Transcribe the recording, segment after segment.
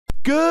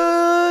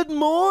Good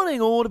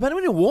morning, or depending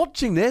when you're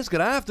watching this,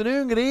 good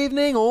afternoon, good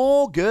evening,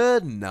 or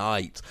good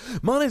night.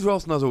 My name's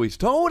Ross, and as always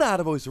told,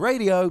 out of Voice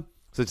Radio.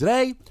 So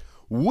today,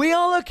 we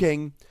are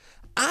looking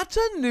at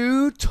a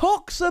new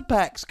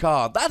Toxapex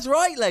card. That's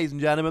right, ladies and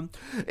gentlemen.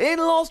 In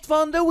Lost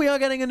Thunder, we are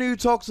getting a new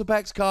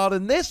Toxapex card,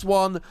 and this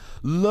one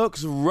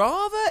looks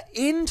rather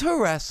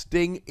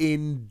interesting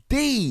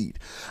indeed.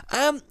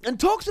 And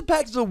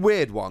Toxapex is a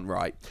weird one,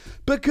 right?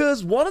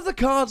 Because one of the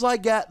cards I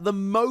get the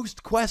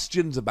most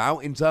questions about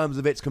in terms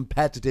of its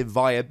competitive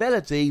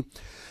viability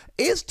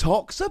is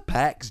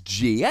Toxapex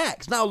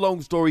GX. Now,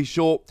 long story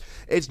short,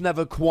 it's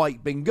never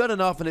quite been good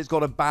enough, and it's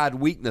got a bad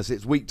weakness.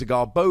 It's weak to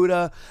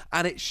Garboda,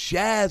 and it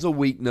shares a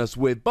weakness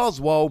with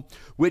Buzzwole,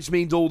 which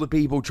means all the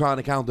people trying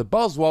to counter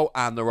Buzzwole,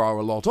 and there are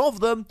a lot of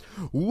them,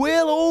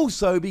 will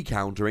also be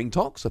countering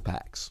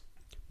Toxapex.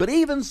 But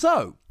even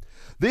so,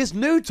 this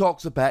new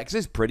Toxapex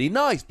is pretty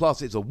nice,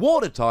 plus it's a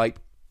water type,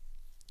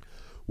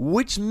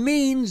 which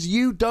means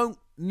you don't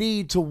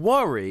need to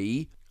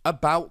worry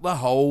about the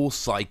whole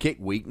psychic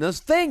weakness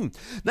thing.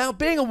 Now,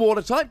 being a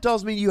water type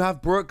does mean you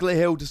have Brooklet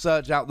Hill to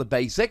search out the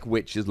basic,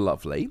 which is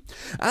lovely,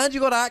 and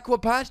you've got Aqua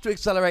Patch to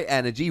accelerate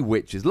energy,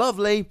 which is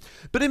lovely,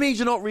 but it means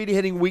you're not really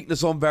hitting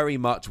weakness on very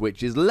much,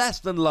 which is less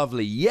than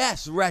lovely.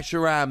 Yes,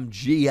 Reshiram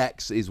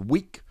GX is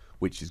weak,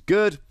 which is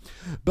good,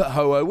 but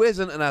Ho-Oh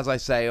isn't, and as I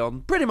say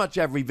on pretty much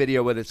every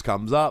video where this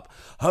comes up,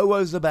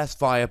 Ho-Oh's the best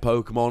fire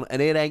Pokemon,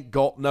 and it ain't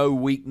got no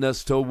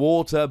weakness to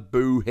water,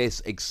 boo,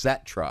 hiss,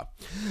 etc.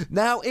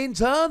 Now, in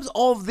terms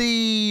of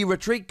the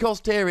retreat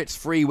cost here, it's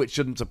free, which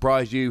shouldn't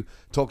surprise you.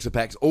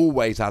 Toxapex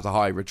always has a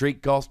high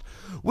retreat cost.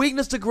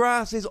 Weakness to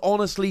grass is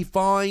honestly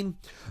fine.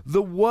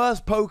 The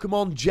worst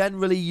Pokemon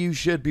generally you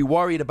should be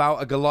worried about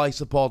are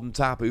Golisopod and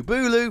Tapu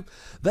Bulu.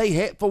 They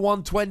hit for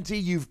 120,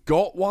 you've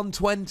got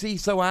 120,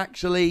 so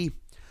actually,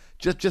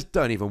 just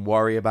don't even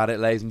worry about it,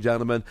 ladies and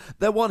gentlemen.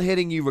 They're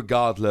one-hitting you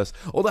regardless,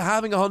 although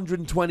having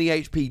 120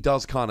 HP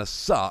does kind of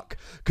suck,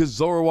 because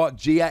Zoroark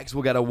GX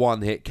will get a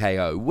one-hit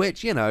KO,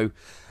 which, you know,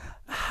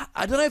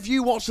 I don't know if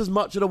you watched as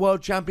much of the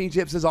World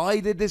Championships as I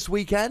did this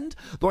weekend,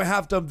 though I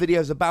have done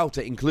videos about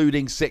it,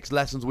 including 6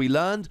 lessons we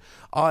learned.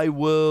 I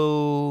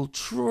will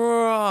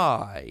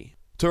try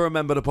to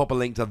remember to pop a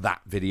link to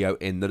that video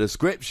in the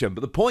description.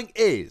 But the point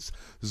is,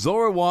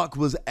 Zoroark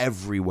was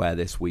everywhere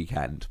this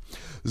weekend.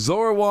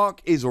 Zoroark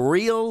is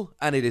real,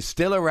 and it is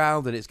still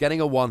around, and it's getting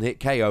a one-hit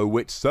KO,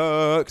 which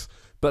sucks,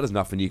 but there's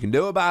nothing you can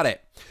do about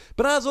it.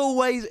 But as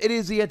always, it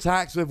is the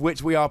attacks with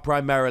which we are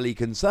primarily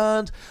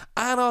concerned,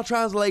 and our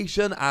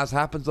translation, as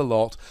happens a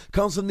lot,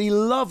 comes from the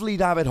lovely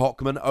David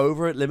Hochmann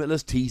over at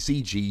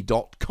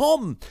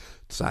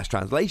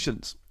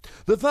limitlesstcg.com/translations.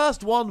 The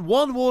first one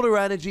water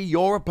energy,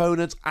 your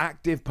opponent's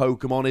active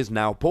Pokemon is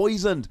now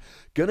poisoned.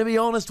 Gonna be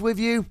honest with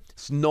you,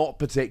 it's not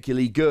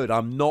particularly good.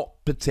 I'm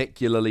not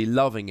particularly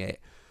loving it.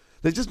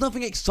 There's just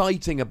nothing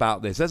exciting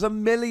about this. There's a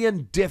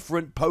million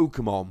different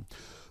Pokemon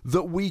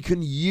that we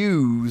can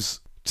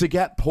use to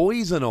get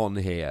poison on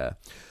here.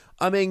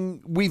 I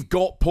mean, we've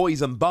got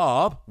Poison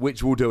Barb,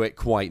 which will do it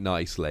quite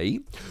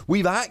nicely.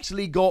 We've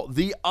actually got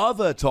the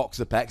other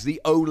Toxapex, the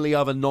only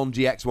other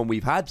non-GX one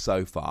we've had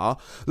so far,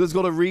 that's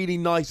got a really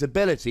nice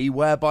ability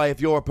whereby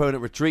if your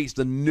opponent retreats,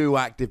 the new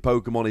active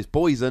Pokemon is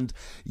poisoned.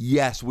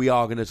 Yes, we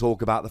are going to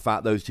talk about the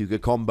fact those two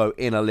could combo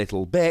in a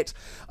little bit.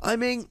 I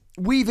mean,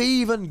 we've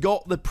even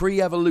got the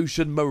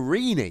pre-evolution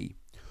Marini,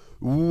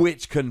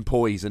 which can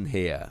poison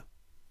here.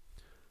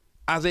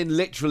 As in,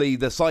 literally,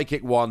 the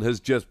Psychic one has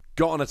just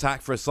got an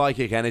attack for a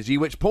Psychic energy,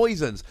 which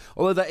poisons.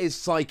 Although that is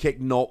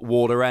Psychic, not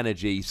Water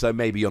energy, so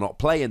maybe you're not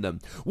playing them.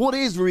 What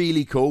is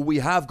really cool, we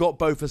have got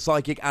both a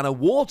Psychic and a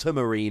Water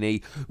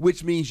Marini,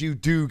 which means you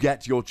do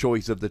get your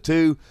choice of the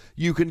two.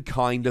 You can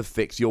kind of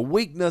fix your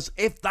weakness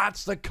if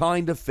that's the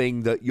kind of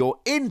thing that you're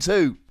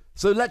into.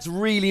 So let's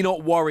really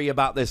not worry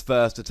about this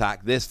first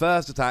attack. This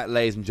first attack,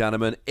 ladies and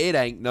gentlemen, it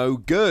ain't no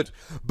good.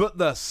 But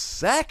the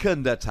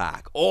second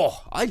attack,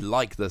 oh, I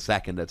like the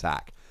second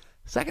attack.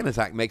 Second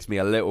attack makes me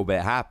a little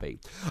bit happy.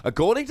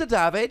 According to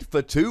David,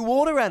 for 2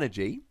 water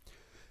energy,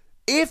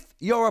 if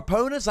your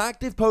opponent's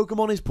active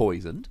Pokemon is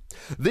poisoned,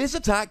 this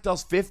attack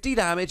does 50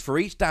 damage for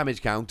each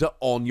damage counter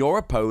on your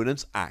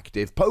opponent's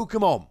active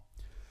Pokemon.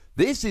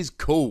 This is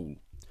cool.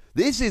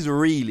 This is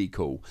really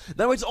cool.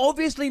 Now, it's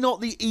obviously not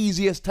the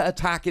easiest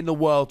attack in the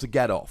world to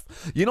get off.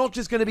 You're not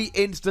just going to be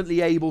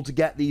instantly able to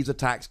get these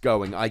attacks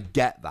going. I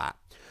get that.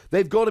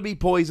 They've got to be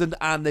poisoned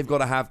and they've got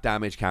to have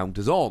damage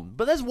counters on.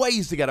 But there's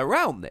ways to get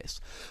around this.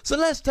 So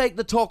let's take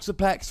the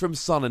Toxapex from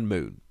Sun and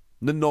Moon,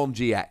 the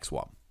non-GX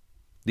one.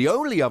 The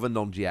only other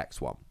non-GX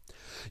one.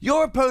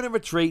 Your opponent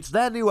retreats,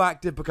 their new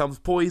active becomes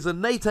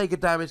poison, they take a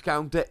damage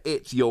counter,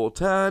 it's your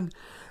turn.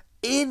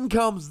 In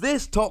comes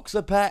this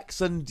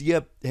Toxapex and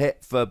you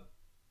hit for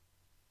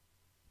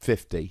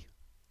 50.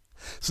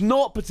 It's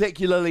not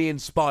particularly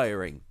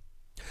inspiring.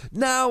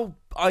 Now,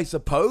 I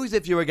suppose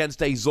if you're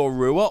against a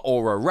Zorua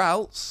or a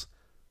Ralts,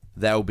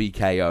 they'll be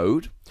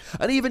KO'd.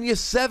 And even your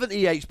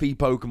 70 HP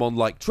Pokemon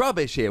like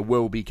Trubbish here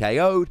will be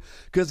KO'd,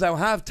 because they'll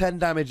have 10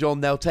 damage on,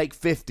 they'll take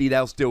 50,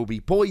 they'll still be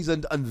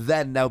poisoned, and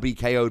then they'll be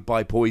KO'd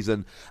by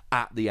poison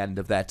at the end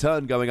of their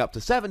turn, going up to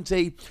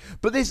 70.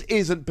 But this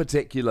isn't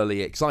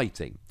particularly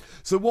exciting.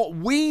 So what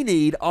we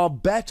need are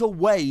better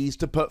ways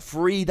to put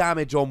free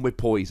damage on with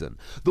poison.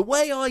 The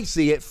way I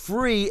see it,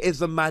 3 is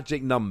the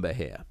magic number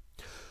here.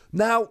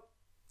 Now,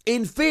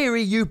 in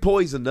theory, you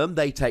poison them,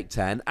 they take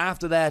 10.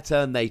 After their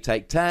turn, they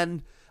take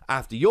 10.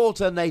 After your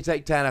turn, they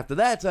take 10. After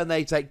their turn,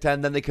 they take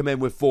 10. Then they come in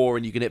with 4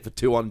 and you can hit for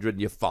 200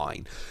 and you're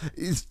fine.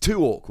 It's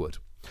too awkward.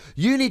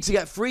 You need to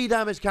get 3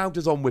 damage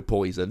counters on with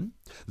poison.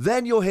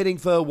 Then you're hitting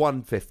for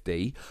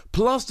 150.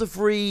 Plus the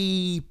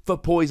 3 for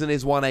poison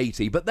is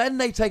 180. But then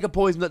they take a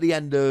poison at the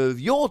end of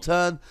your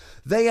turn.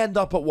 They end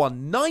up at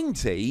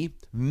 190.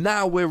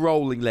 Now we're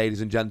rolling,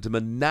 ladies and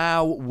gentlemen.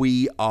 Now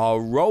we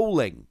are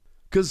rolling.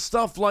 Because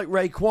stuff like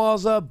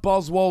Rayquaza,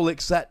 Buzzwole,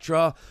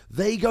 etc.,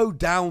 they go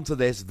down to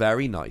this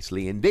very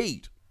nicely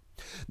indeed.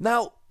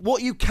 Now,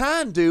 what you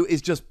can do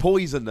is just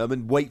poison them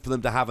and wait for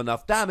them to have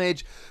enough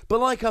damage, but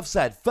like I've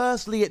said,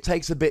 firstly, it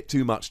takes a bit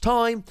too much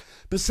time,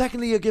 but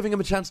secondly, you're giving them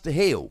a chance to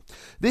heal.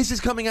 This is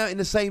coming out in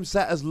the same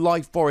set as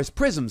Life Forest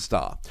Prism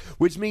Star,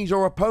 which means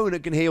your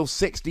opponent can heal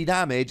 60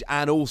 damage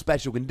and all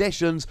special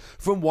conditions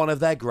from one of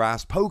their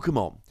grass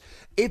Pokemon.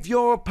 If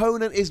your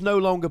opponent is no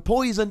longer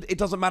poisoned, it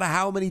doesn't matter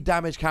how many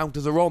damage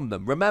counters are on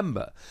them.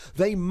 Remember,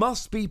 they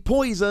must be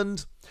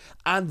poisoned,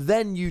 and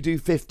then you do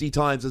 50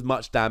 times as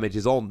much damage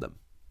as on them.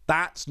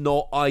 That's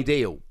not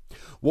ideal.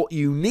 What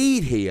you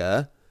need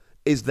here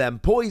is them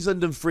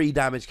poisoned and 3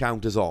 damage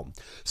counters on.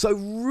 So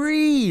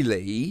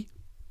really,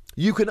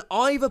 you can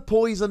either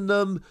poison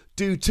them,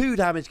 do 2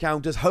 damage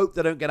counters, hope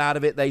they don't get out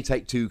of it, they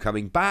take 2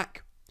 coming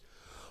back,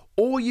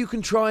 or you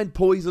can try and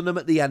poison them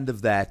at the end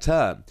of their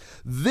turn.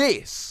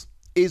 This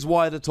is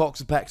why the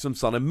Toxapex from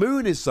Sun and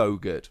Moon is so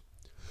good,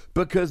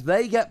 because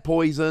they get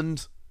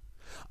poisoned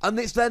and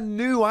it's their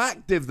new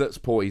active that's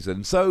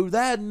poisoned, so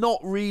they're not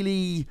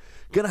really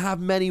going to have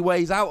many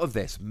ways out of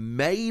this.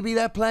 Maybe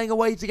they're playing a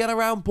way to get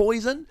around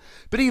poison,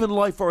 but even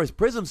Life Forest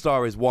Prism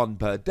Star is 1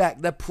 per deck.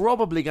 They're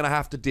probably going to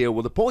have to deal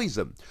with a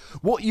poison.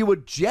 What you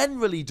would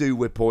generally do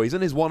with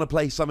poison is want to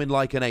play something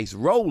like an Ace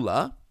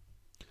Roller,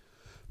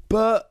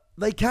 but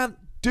they can't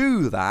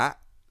do that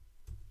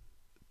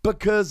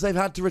because they've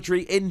had to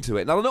retreat into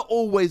it. Now, they're not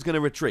always going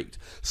to retreat.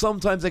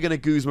 Sometimes they're going to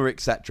Guzma,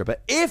 etc.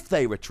 But if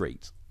they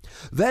retreat,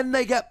 then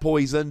they get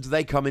poisoned,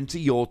 they come into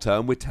your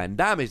turn with 10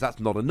 damage. That's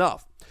not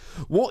enough.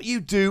 What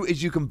you do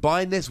is you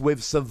combine this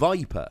with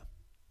Seviper.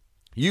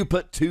 You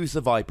put 2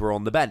 Seviper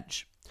on the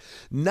bench.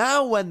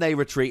 Now when they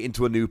retreat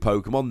into a new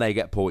Pokemon, they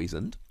get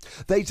poisoned.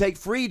 They take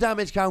 3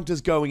 damage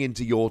counters going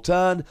into your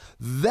turn.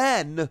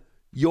 Then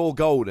you're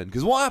golden.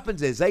 Because what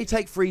happens is they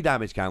take 3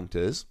 damage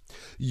counters.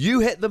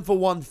 You hit them for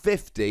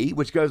 150,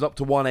 which goes up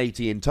to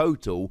 180 in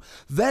total.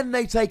 Then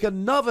they take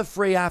another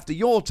 3 after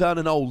your turn,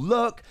 and oh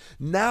look,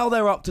 now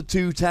they're up to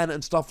 210,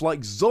 and stuff like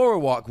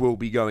Zoroark will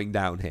be going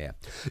down here.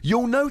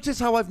 You'll notice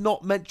how I've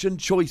not mentioned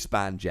Choice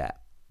Band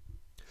yet.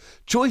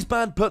 Choice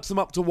Band puts them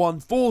up to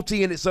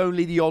 140, and it's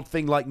only the odd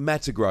thing like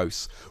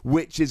Metagross,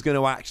 which is going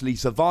to actually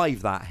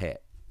survive that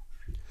hit.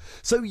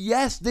 So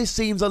yes, this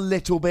seems a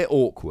little bit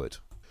awkward.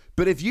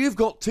 But if you've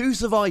got 2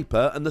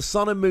 Seviper and the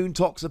Sun and Moon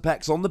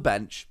Toxapex on the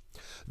bench,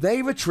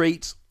 they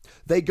retreat,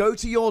 they go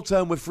to your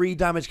turn with 3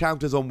 damage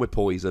counters on with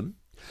poison.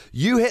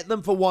 You hit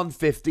them for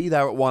 150,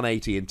 they're at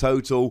 180 in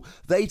total.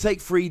 They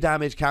take 3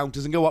 damage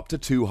counters and go up to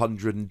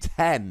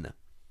 210.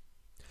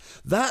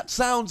 That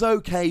sounds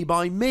okay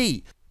by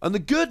me. And the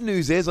good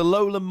news is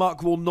Alolan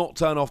Muck will not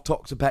turn off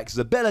Toxapex's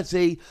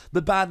ability.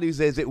 The bad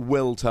news is it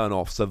will turn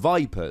off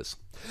Seviper's.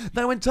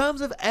 Now, in terms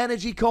of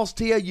energy cost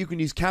here, you can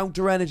use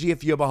counter energy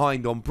if you're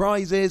behind on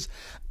prizes,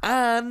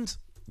 and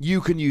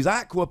you can use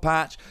Aqua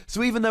Patch,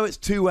 so even though it's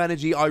 2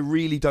 energy, I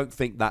really don't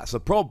think that's a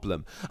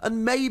problem.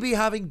 And maybe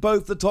having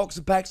both the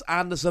Toxapex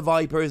and the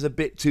Seviper is a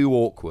bit too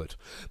awkward.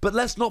 But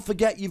let's not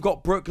forget you've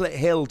got Brooklet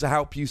Hill to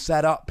help you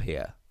set up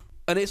here.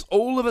 And it's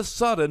all of a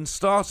sudden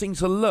starting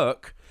to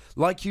look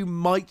like you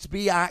might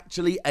be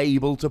actually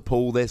able to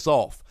pull this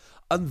off.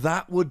 And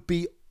that would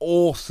be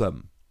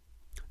awesome.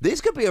 This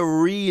could be a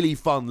really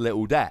fun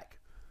little deck.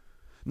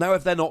 Now,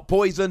 if they're not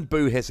poisoned,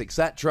 boo, hiss,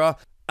 etc.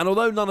 And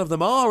although none of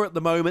them are at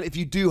the moment, if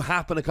you do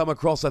happen to come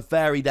across a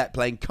fairy deck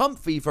playing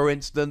Comfy, for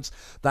instance,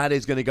 that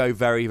is going to go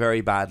very,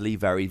 very badly,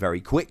 very,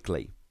 very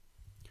quickly.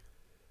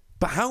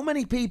 But how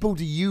many people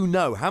do you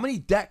know, how many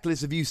deck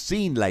lists have you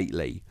seen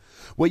lately,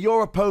 where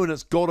your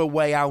opponent's got a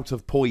way out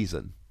of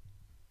poison?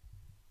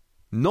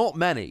 Not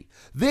many.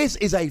 This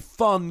is a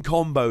fun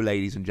combo,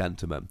 ladies and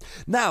gentlemen.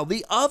 Now,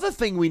 the other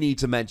thing we need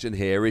to mention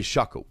here is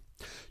Shuckle.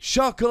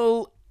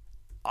 Shuckle,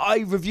 I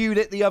reviewed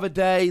it the other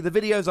day. The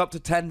video's up to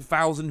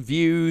 10,000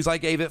 views. I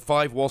gave it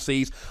 5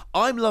 wassies.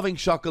 I'm loving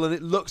Shuckle, and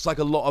it looks like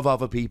a lot of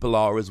other people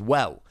are as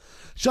well.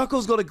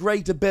 Shuckle's got a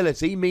great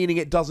ability, meaning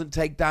it doesn't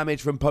take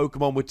damage from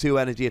Pokemon with 2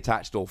 energy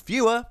attached or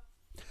fewer.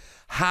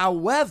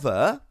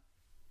 However,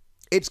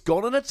 It's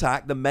got an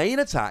attack, the main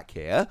attack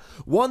here,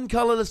 1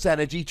 colourless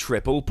energy,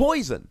 triple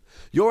poison.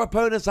 Your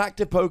opponent's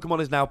active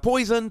Pokemon is now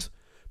poisoned.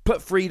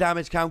 Put 3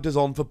 damage counters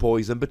on for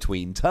poison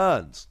between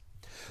turns.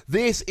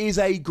 This is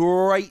a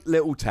great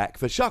little tech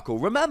for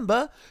Shuckle.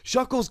 Remember,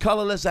 Shuckle's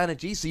colourless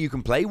energy, so you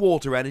can play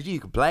water energy, you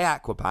can play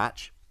Aqua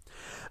Patch.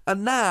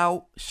 And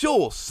now,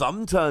 sure,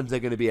 some turns they're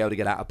going to be able to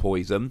get out of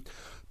poison,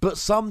 but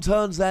some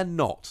turns they're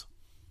not.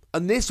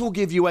 And this will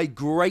give you a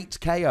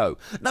great KO.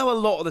 Now, a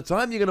lot of the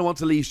time, you're going to want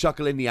to leave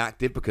Shuckle in the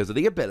active because of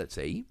the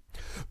ability.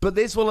 But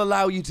this will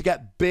allow you to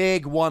get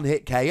big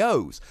one-hit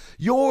KOs.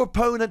 Your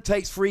opponent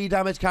takes 3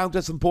 damage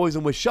counters from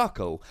poison with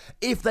Shuckle.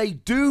 If they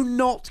do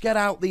not get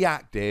out the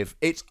active,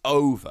 it's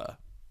over.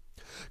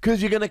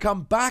 Because you're going to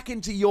come back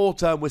into your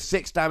turn with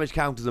 6 damage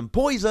counters and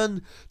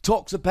poison.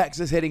 Toxapex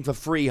is hitting for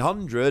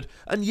 300.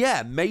 And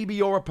yeah, maybe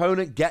your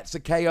opponent gets a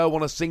KO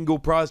on a single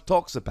prize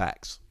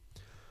Toxapex.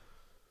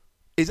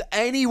 Is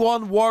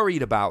anyone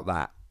worried about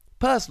that?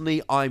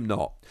 Personally, I'm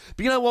not.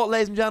 But you know what,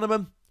 ladies and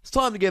gentlemen? It's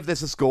time to give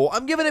this a score.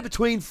 I'm giving it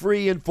between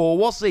 3 and 4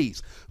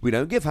 Wassies. We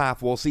don't give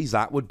half Wassies.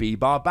 That would be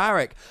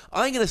barbaric.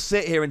 I'm going to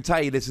sit here and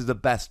tell you this is the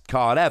best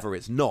card ever.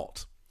 It's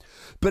not.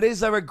 But is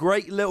there a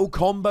great little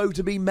combo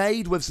to be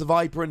made with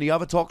Seviper and the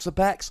other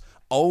Toxapex?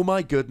 Oh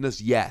my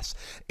goodness, yes.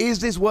 Is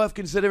this worth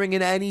considering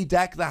in any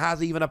deck that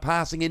has even a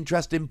passing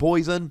interest in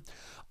poison?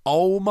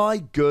 Oh my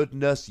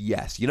goodness,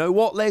 yes. You know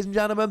what, ladies and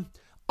gentlemen?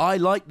 I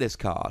like this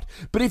card.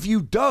 But if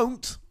you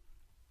don't,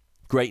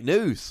 great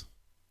news.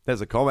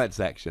 There's a comment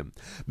section.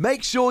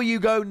 Make sure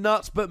you go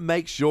nuts, but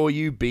make sure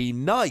you be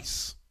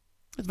nice.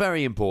 It's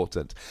very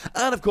important.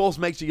 And of course,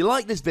 make sure you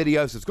like this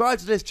video, subscribe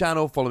to this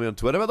channel, follow me on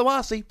Twitter at the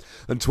Wassie,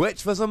 and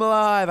Twitch for some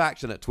live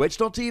action at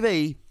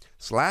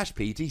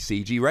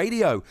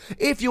twitch.tv/PTCGRadio.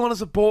 If you want to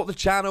support the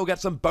channel,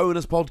 get some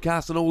bonus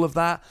podcasts and all of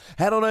that,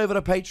 head on over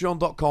to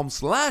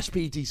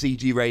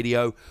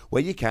patreon.com/PTCGRadio,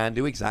 where you can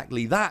do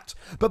exactly that.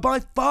 But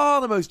by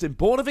far the most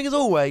important thing, as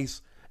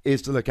always,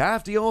 is to look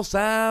after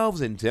yourselves.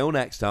 Until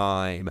next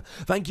time.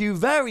 Thank you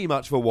very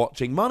much for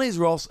watching. My name's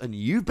Ross, and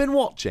you've been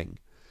watching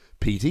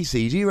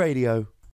PTCG Radio.